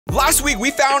Last week,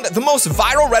 we found the most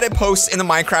viral Reddit posts in the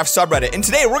Minecraft subreddit, and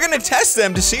today we're gonna test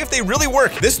them to see if they really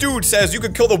work. This dude says you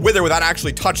could kill the wither without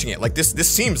actually touching it. Like, this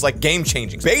seems like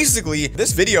game-changing. Basically,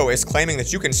 this video is claiming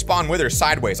that you can spawn withers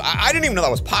sideways. I didn't even know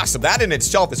that was possible. That in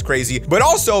itself is crazy, but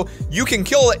also, you can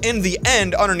kill it in the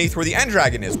end underneath where the end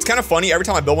dragon is. It's kind of funny. Every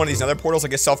time I build one of these nether portals, I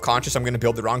get self-conscious. I'm gonna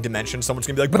build the wrong dimension. Someone's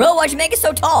gonna be like, bro, why'd you make it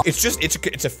so tall? It's just,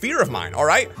 it's a fear of mine, all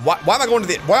right? Why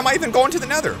am I even going to the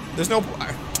nether? There's no...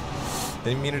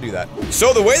 Didn't mean to do that.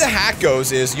 So the way the hack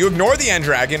goes is you ignore the end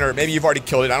dragon, or maybe you've already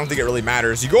killed it. I don't think it really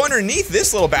matters. You go underneath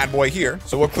this little bad boy here.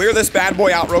 So we'll clear this bad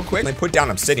boy out real quick and then put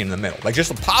down obsidian in the middle. Like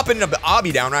just popping the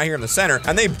obby down right here in the center,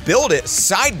 and they build it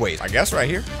sideways. I guess right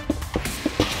here.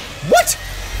 What?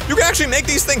 You can actually make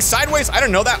these things sideways? I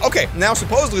didn't know that. Okay, now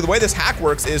supposedly the way this hack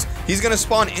works is he's gonna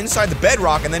spawn inside the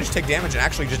bedrock and then just take damage and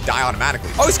actually just die automatically.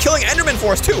 Oh, he's killing enderman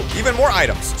for us too. Even more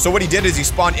items. So what he did is he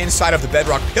spawned inside of the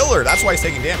bedrock pillar. That's why he's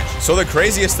taking damage. So the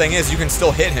craziest thing is you can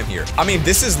still hit him here. I mean,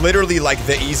 this is literally like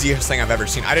the easiest thing I've ever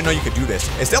seen. I didn't know you could do this.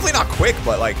 It's definitely not quick,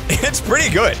 but like, it's pretty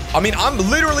good. I mean, I'm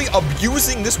literally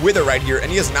abusing this wither right here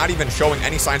and he is not even showing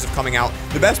any signs of coming out.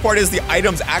 The best part is the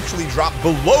items actually drop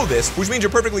below this, which means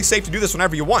you're perfectly safe to do this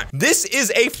whenever you want. This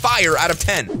is a fire out of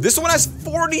 10. This one has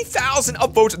 40,000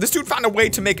 upvotes. This dude found a way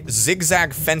to make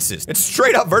zigzag fences. It's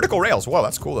straight up vertical rails. Whoa,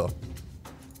 that's cool though.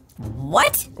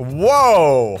 What?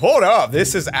 Whoa, hold up.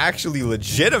 This is actually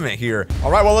legitimate here. All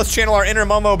right, well, let's channel our inner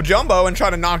Momo Jumbo and try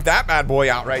to knock that bad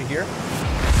boy out right here.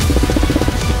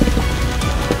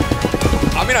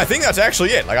 I mean, I think that's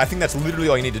actually it. Like, I think that's literally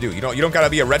all you need to do. You don't gotta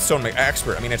be a redstone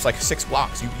expert. I mean, it's like 6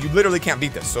 blocks. You literally can't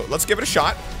beat this. So let's give it a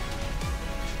shot.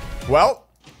 Well,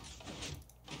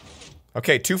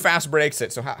 okay, too fast breaks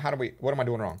it. So how do we, what am I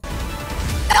doing wrong?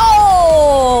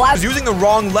 Oh! I was using the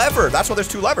wrong lever. That's why there's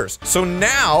 2 levers. So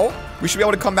now we should be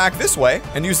able to come back this way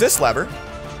and use this lever.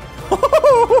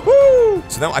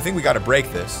 So now I think we got to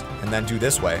break this and then do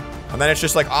this way. And then it's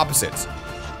just like opposites.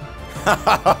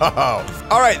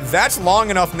 All right, that's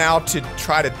long enough now to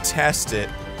try to test it.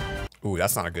 Ooh,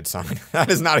 that's not a good sign.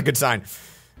 That is not a good sign.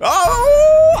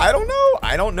 Oh, I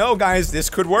don't know, guys.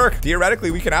 This could work. Theoretically,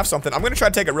 we could have something. I'm gonna try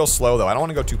to take it real slow, though. I don't want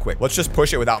to go too quick. Let's just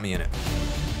push it without me in it.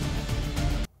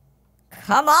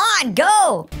 Come on,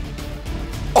 go.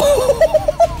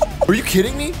 Are you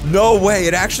kidding me? No way,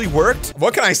 it actually worked.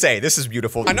 What can I say? This is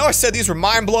beautiful. I know I said these were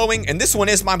mind-blowing, and this one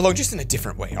is mind-blowing, just in a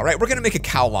different way, all right? We're gonna make a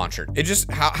cow launcher. It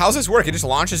just, how's this work? It just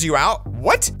launches you out?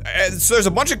 What? So there's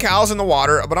a bunch of cows in the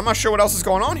water, but I'm not sure what else is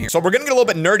going on here. So we're gonna get a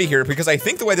little bit nerdy here, because I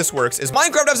think the way this works is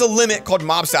Minecraft has a limit called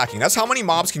mob stacking. That's how many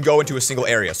mobs can go into a single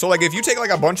area. So like, if you take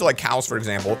like a bunch of like cows, for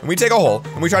example, and we take a hole,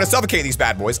 and we try to suffocate these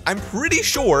bad boys, I'm pretty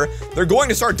sure they're going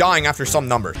to start dying after some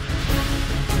number.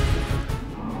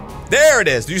 There it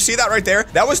is. Do you see that right there?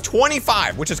 That was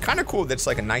 25, which is kind of cool. That's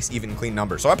like a nice, even, clean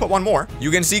number. So I put one more.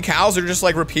 You can see cows are just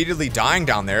like repeatedly dying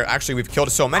down there. Actually, we've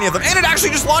killed so many of them, and it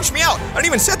actually just launched me out. I didn't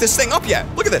even set this thing up yet.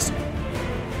 Look at this.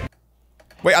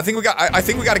 Wait, I think we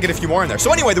got to get a few more in there.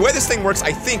 So anyway, the way this thing works,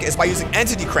 I think, is by using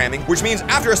entity cramming, which means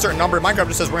after a certain number, Minecraft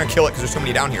just says we're gonna kill it because there's so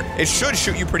many down here. It should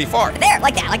shoot you pretty far. There,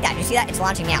 like that. You see that? It's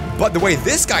launching me out. But the way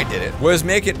this guy did it was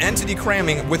make it entity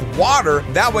cramming with water.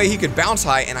 That way he could bounce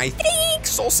high, and I think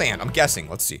soul sand. I'm guessing.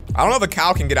 Let's see. I don't know if a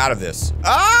cow can get out of this.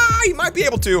 Ah, he might be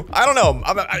able to. I don't know.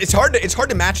 It's hard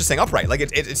to match this thing up right. Like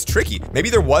it's tricky.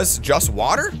 Maybe there was just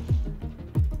water.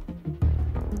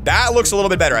 That looks a little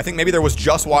bit better. I think maybe there was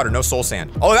just water, no soul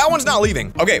sand. Oh, that one's not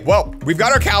leaving. Okay, well, we've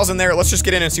got our cows in there. Let's just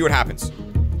get in and see what happens.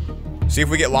 See if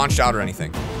we get launched out or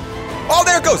anything. Oh,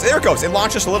 there it goes. There it goes. It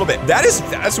launched us a little bit.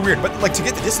 That's weird, but like to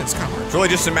get the distance kind of hard. It's really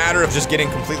just a matter of just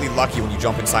getting completely lucky when you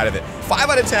jump inside of it. 5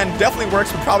 out of 10 definitely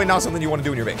works, but probably not something you want to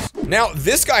do in your base. Now,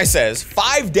 this guy says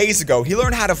 5 days ago, he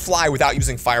learned how to fly without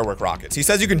using firework rockets. He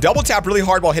says you can double tap really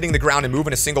hard while hitting the ground and move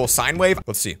in a single sine wave.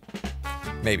 Let's see.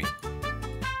 Maybe.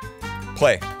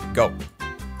 Play. Go.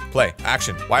 Play.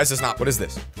 Action. Why is this not? What is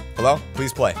this? Hello?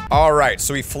 Please play. All right.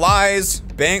 So he flies.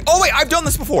 Bang. Oh, wait. I've done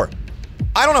this before.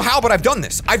 I don't know how, but I've done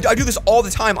this. I do this all the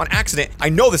time on accident. I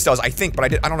know this does, I think, but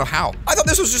I don't know how. I thought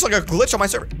this was just like a glitch on my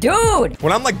server. Dude!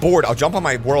 When I'm like bored, I'll jump on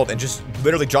my world and just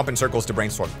literally jump in circles to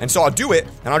brainstorm. And so I'll do it,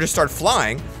 and I'll just start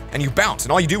flying, and you bounce.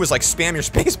 And all you do is like spam your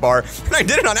space bar. And I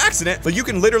did it on accident, but you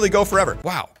can literally go forever.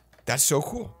 Wow. That's so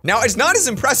cool. Now, it's not as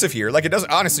impressive here. Like, it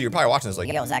doesn't, honestly, you're probably watching this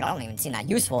like, yo, Zach, I don't even seem that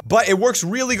useful. But it works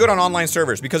really good on online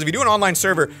servers, because if you do an online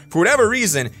server, for whatever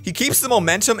reason, he keeps the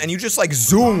momentum and you just like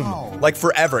zoom like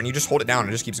forever, and you just hold it down and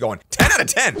it just keeps going. 10 out of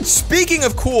 10. Speaking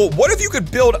of cool, what if you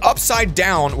could build upside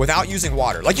down without using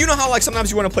water? Like, you know how like sometimes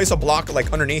you want to place a block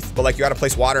like underneath, but like you got to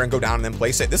place water and go down and then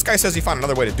place it. This guy says he found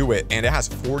another way to do it, and it has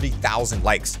 40,000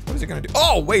 likes. What is it gonna do?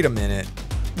 Oh, wait a minute.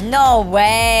 No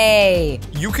way.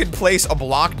 You could place a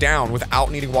block down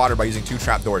without needing water by using 2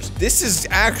 trapdoors. This is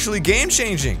actually game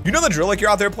changing. You know the drill, like you're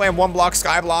out there playing 1 block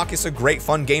sky block. It's a great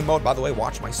fun game mode. By the way,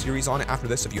 watch my series on it after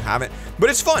this if you haven't, but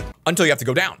it's fun until you have to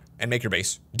go down and make your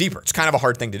base deeper. It's kind of a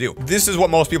hard thing to do. This is what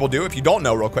most people do. If you don't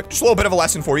know, real quick, just a little bit of a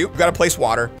lesson for you. You gotta place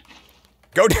water.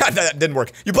 Go down, that didn't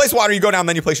work. You place water, you go down,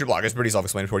 then you place your block. It's pretty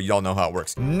self-explanatory, you all know how it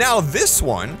works. Now this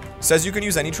one says you can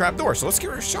use any trapdoor, so let's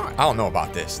give it a shot. I don't know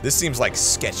about this. This seems like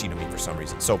sketchy to me for some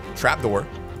reason. So trapdoor,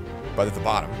 but at the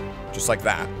bottom, just like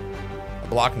that. A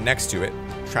block next to it,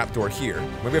 trapdoor here.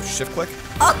 Maybe we have to shift click.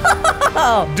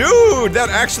 Oh. Dude, that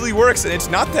actually works and it's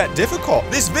not that difficult.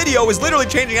 This video is literally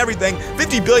changing everything.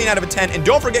 50 billion out of a 10. And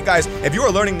don't forget guys, if you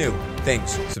are learning new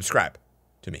things, subscribe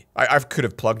to me. I could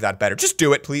have plugged that better. Just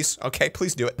do it, please. Okay,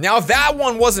 please do it. Now, if that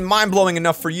one wasn't mind-blowing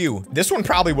enough for you, this one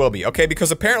probably will be, okay?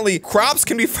 Because apparently crops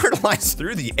can be fertilized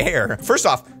through the air. First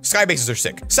off, sky bases are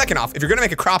sick. Second off, if you're gonna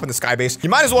make a crop in the sky base, you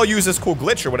might as well use this cool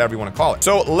glitch or whatever you wanna call it.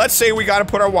 So let's say we gotta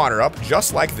put our water up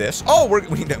just like this. Oh,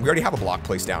 we already have a block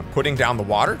placed down. Putting down the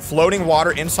water, floating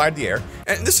water inside the air.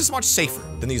 And this is much safer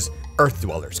than these Earth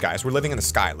dwellers, guys. We're living in the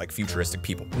sky like futuristic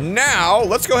people. Now,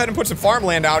 let's go ahead and put some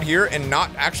farmland out here and not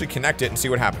actually connect it and see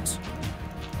what happens.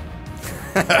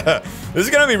 This is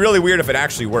gonna be really weird if it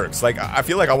actually works. Like, I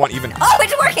feel like I want even— Oh,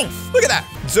 it's working! Look at that!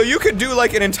 So you could do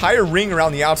like an entire ring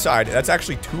around the outside. That's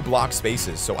actually 2 block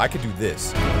spaces, so I could do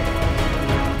this.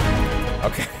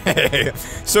 Okay,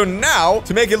 so now,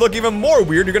 to make it look even more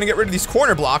weird, you're gonna get rid of these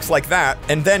corner blocks like that,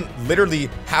 and then literally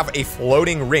have a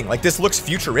floating ring. Like, this looks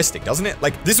futuristic, doesn't it?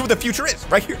 Like, this is what the future is,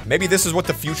 right here. Maybe this is what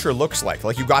the future looks like.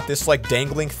 Like, you got this, like,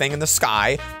 dangling thing in the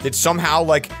sky that somehow,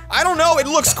 like, I don't know, it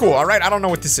looks cool, all right? I don't know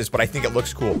what this is, but I think it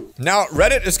looks cool. Now,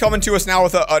 Reddit is coming to us now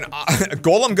with a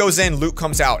golem goes in, loot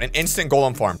comes out, an instant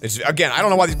golem farm. It's, again, I don't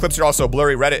know why these clips are all so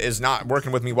blurry. Reddit is not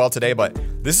working with me well today, but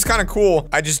this is kind of cool.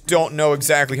 I just don't know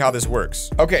exactly how this works.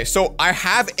 Okay, so I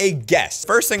have a guess.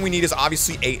 First thing we need is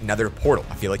obviously a nether portal.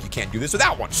 I feel like you can't do this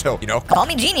without one, so, you know. Call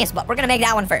me genius, but we're gonna make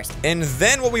that one first. And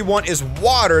then what we want is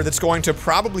water that's going to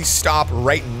probably stop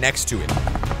right next to it.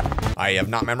 I have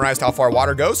not memorized how far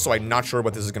water goes, so I'm not sure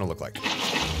what this is gonna look like.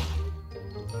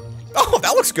 Oh,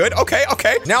 that looks good. Okay,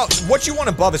 okay. Now, what you want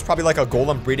above is probably like a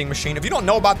golem breeding machine. If you don't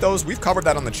know about those, we've covered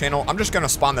that on the channel. I'm just gonna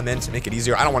spawn them in to make it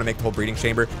easier. I don't wanna make the whole breeding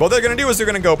chamber. What they're gonna do is they're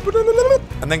gonna go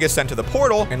and then get sent to the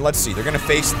portal. And let's see, they're gonna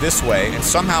face this way. And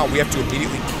somehow we have to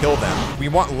immediately kill them. We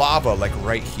want lava like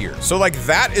right here. So like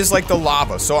that is like the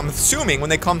lava. So I'm assuming when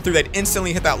they come through, they'd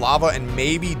instantly hit that lava and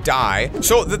maybe die.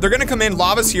 So they're gonna come in,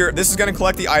 lava's here. This is gonna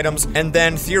collect the items. And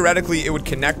then theoretically it would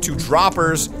connect to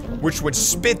droppers, which would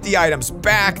spit the items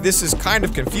back. This is kind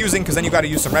of confusing because then you got to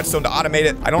use some redstone to automate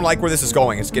it. I don't like where this is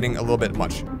going. It's getting a little bit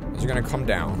much. These are gonna come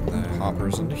down.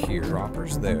 Hoppers into here,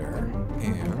 droppers there,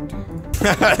 and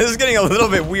this is getting a little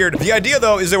bit weird. The idea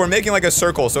though is that we're making like a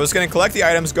circle. So it's gonna collect the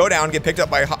items, go down, get picked up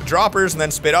by droppers, and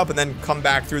then spit up, and then come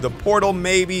back through the portal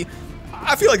maybe.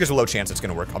 I feel like there's a low chance it's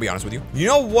gonna work, I'll be honest with you. You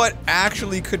know what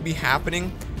actually could be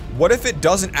happening? What if it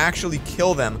doesn't actually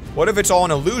kill them? What if it's all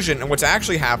an illusion and what's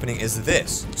actually happening is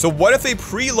this? So what if they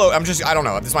preload, I don't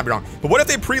know, this might be wrong, but what if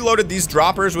they preloaded these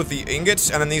droppers with the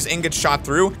ingots and then these ingots shot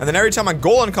through, and then every time a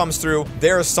golem comes through,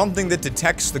 there is something that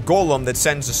detects the golem that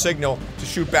sends a signal to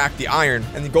shoot back the iron,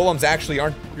 and the golems actually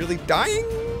aren't really dying,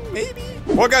 maybe?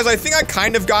 Well guys, I think I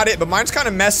kind of got it, but mine's kind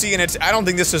of messy and I don't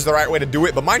think this is the right way to do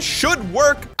it, but mine should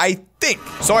work, I think.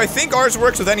 So I think ours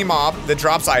works with any mob that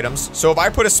drops items. So if I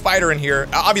put a spider in here,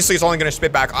 obviously it's only gonna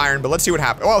spit back iron, but let's see what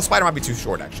happens. Well, the spider might be too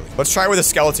short actually. Let's try with a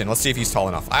skeleton. Let's see if he's tall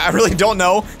enough. I really don't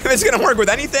know if it's gonna work with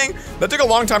anything. That took a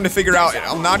long time to figure out.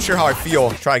 I'm not sure how I feel.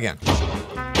 Try again.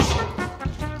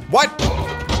 What?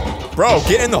 Bro,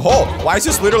 get in the hole. Why is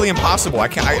this literally impossible?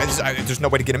 There's no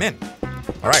way to get him in.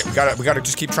 All right, we gotta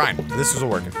just keep trying. This is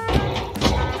working.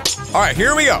 All right,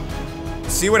 here we go.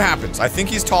 Let's see what happens. I think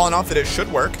he's tall enough that it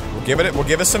should work. We'll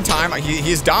give us some time.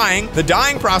 He's dying. The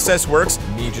dying process works.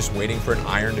 Me just waiting for an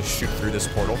iron to shoot through this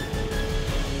portal.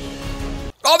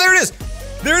 Oh, there it is.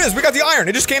 There it is, we got the iron,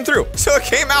 it just came through. So it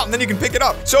came out and then you can pick it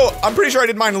up. So I'm pretty sure I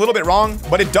did mine a little bit wrong,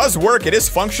 but it does work, it is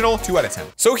functional, 2 out of 10.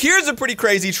 So here's a pretty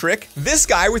crazy trick. This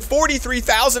guy with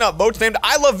 43,000 upvotes named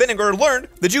I Love Vinegar learned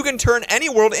that you can turn any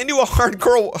world into a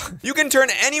hardcore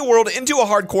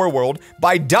world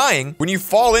by dying when you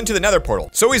fall into the nether portal.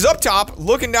 So he's up top,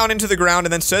 looking down into the ground,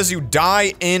 and then says you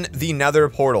die in the nether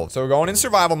portal. So we're going in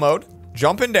survival mode,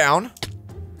 jumping down.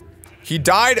 He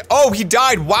died. Oh, he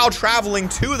died while traveling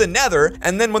to the nether.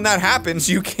 And then when that happens,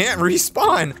 you can't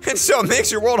respawn. And so it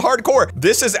makes your world hardcore.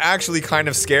 This is actually kind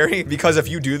of scary because if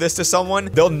you do this to someone,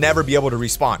 they'll never be able to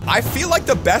respawn. I feel like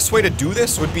the best way to do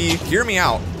this would be, hear me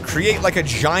out, create like a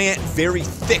giant, very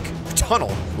thick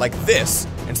tunnel like this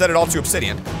and set it all to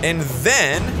obsidian, and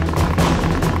then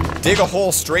dig a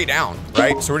hole straight down,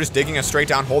 right? So we're just digging a straight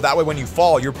down hole. That way when you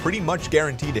fall, you're pretty much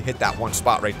guaranteed to hit that one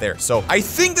spot right there. So I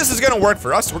think this is gonna work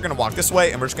for us. We're gonna walk this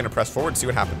way and we're just gonna press forward and see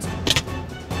what happens.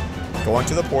 Going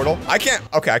to the portal. I can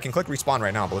click respawn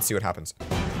right now, but let's see what happens.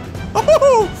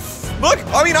 Oh, look,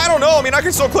 I mean, I don't know. I mean, I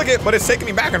can still click it, but it's taking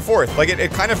me back and forth. Like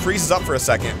it kind of freezes up for a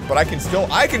second, but I can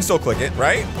still click it,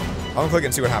 right? I'm gonna click it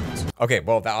and see what happens. Okay,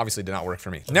 well, that obviously did not work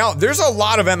for me. Now, there's a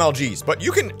lot of MLGs, but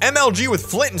you can MLG with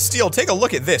flint and steel. Take a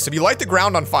look at this. If you light the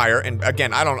ground on fire, and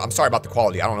again, I'm sorry about the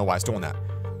quality. I don't know why it's doing that.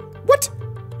 What?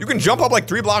 You can jump up like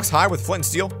 3 blocks high with flint and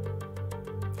steel?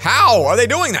 How are they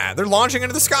doing that? They're launching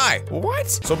into the sky. What?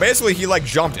 So basically, he like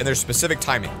jumped and there's specific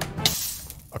timing.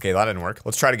 Okay, that didn't work.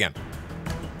 Let's try it again.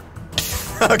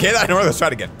 Okay, that didn't work. Let's try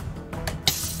it again.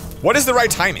 What is the right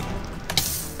timing?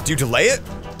 Do you delay it?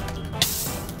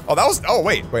 Oh, that was, oh,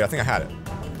 wait, I think I had it.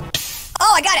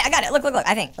 Oh, I got it. Look,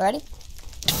 I think. Ready?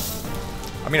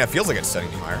 I mean, it feels like it's setting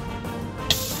me higher.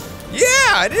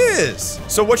 Yeah, it is.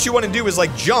 So what you want to do is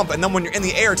like jump, and then when you're in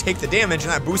the air, take the damage,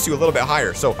 and that boosts you a little bit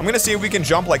higher. So I'm gonna see if we can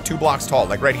jump like 2 blocks tall,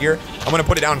 like right here. I'm gonna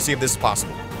put it down and see if this is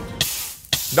possible.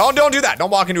 No, don't do that. Don't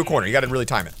walk into a corner. You gotta really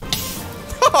time it.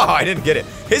 I didn't get it.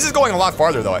 His is going a lot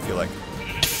farther though, I feel like.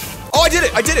 Oh, I did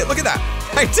it. Look at that.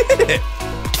 I did it.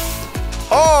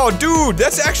 Oh, dude,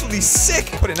 that's actually sick.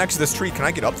 Put it next to this tree. Can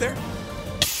I get up there?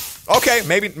 Okay,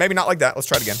 maybe not like that. Let's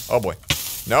try it again. Oh boy.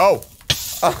 No.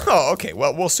 Oh, okay.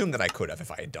 Well, we'll assume that I could have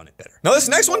if I had done it better. Now, this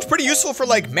next one's pretty useful for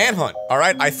like manhunt, all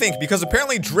right? I think, because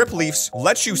apparently drip leaves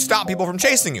lets you stop people from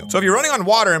chasing you. So if you're running on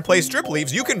water and place drip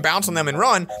leaves, you can bounce on them and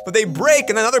run, but they break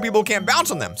and then other people can't bounce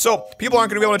on them. So people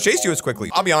aren't gonna be able to chase you as quickly.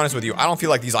 I'll be honest with you. I don't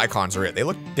feel like these icons are it. They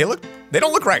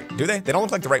don't look right, do they? They don't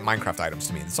look like the right Minecraft items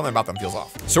to me. Something about them feels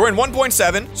off. So we're in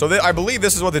 1.7. So I believe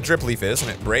this is what the drip leaf is,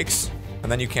 and it breaks,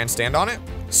 and then you can't stand on it.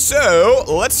 So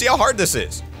let's see how hard this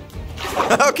is.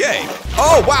 Okay.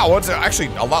 Oh, wow. Well, it's actually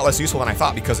a lot less useful than I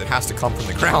thought because it has to come from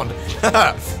the ground.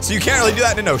 So you can't really do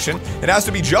that in an ocean. It has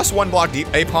to be just 1 block deep.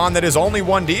 A pond that is only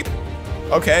 1 deep.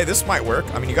 Okay, this might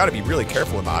work. I mean, you got to be really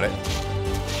careful about it.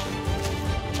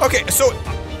 Okay, so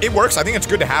it works. I think it's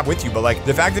good to have with you, but like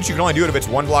the fact that you can only do it if it's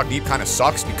 1 block deep kind of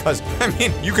sucks because, I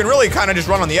mean, you can really kind of just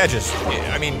run on the edges.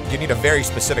 I mean, you need a very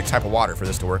specific type of water for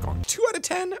this to work on. 2 out of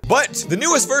 10. But the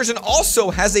newest version also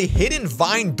has a hidden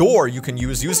vine door you can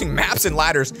use using maps and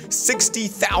ladders.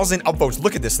 60,000 upvotes.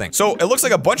 Look at this thing. So it looks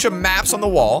like a bunch of maps on the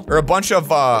wall, or a bunch of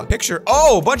a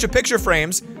bunch of picture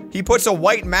frames. He puts a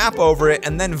white map over it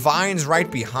and then vines right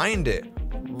behind it.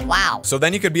 Wow. So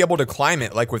then you could be able to climb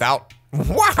it like without,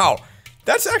 wow.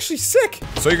 That's actually sick.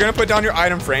 So you're gonna put down your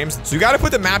item frames. So you gotta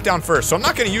put the map down first. So I'm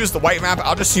not gonna use the white map.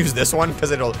 I'll just use this one because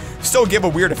it'll still give a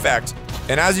weird effect.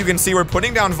 And as you can see, we're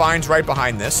putting down vines right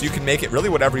behind this. So you can make it really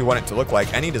whatever you want it to look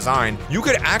like, any design. You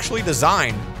could actually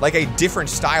design like a different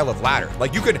style of ladder.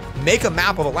 Like you could make a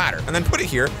map of a ladder and then put it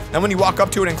here. And when you walk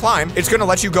up to it and climb, it's gonna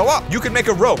let you go up. You could make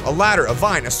a rope, a ladder, a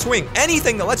vine, a swing,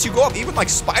 anything that lets you go up, even like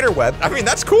spider web. I mean,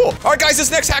 that's cool. All right, guys, this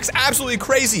next hack's absolutely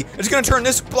crazy. It's gonna turn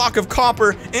this block of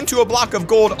copper into a block of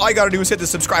gold. All you gotta do is hit the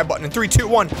subscribe button in 3, 2,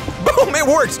 1. Boom, it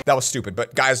worked. That was stupid,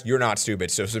 but guys, you're not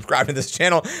stupid. So subscribe to this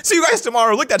channel. See you guys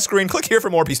tomorrow. Look at that screen. Click here for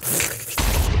more. Peace.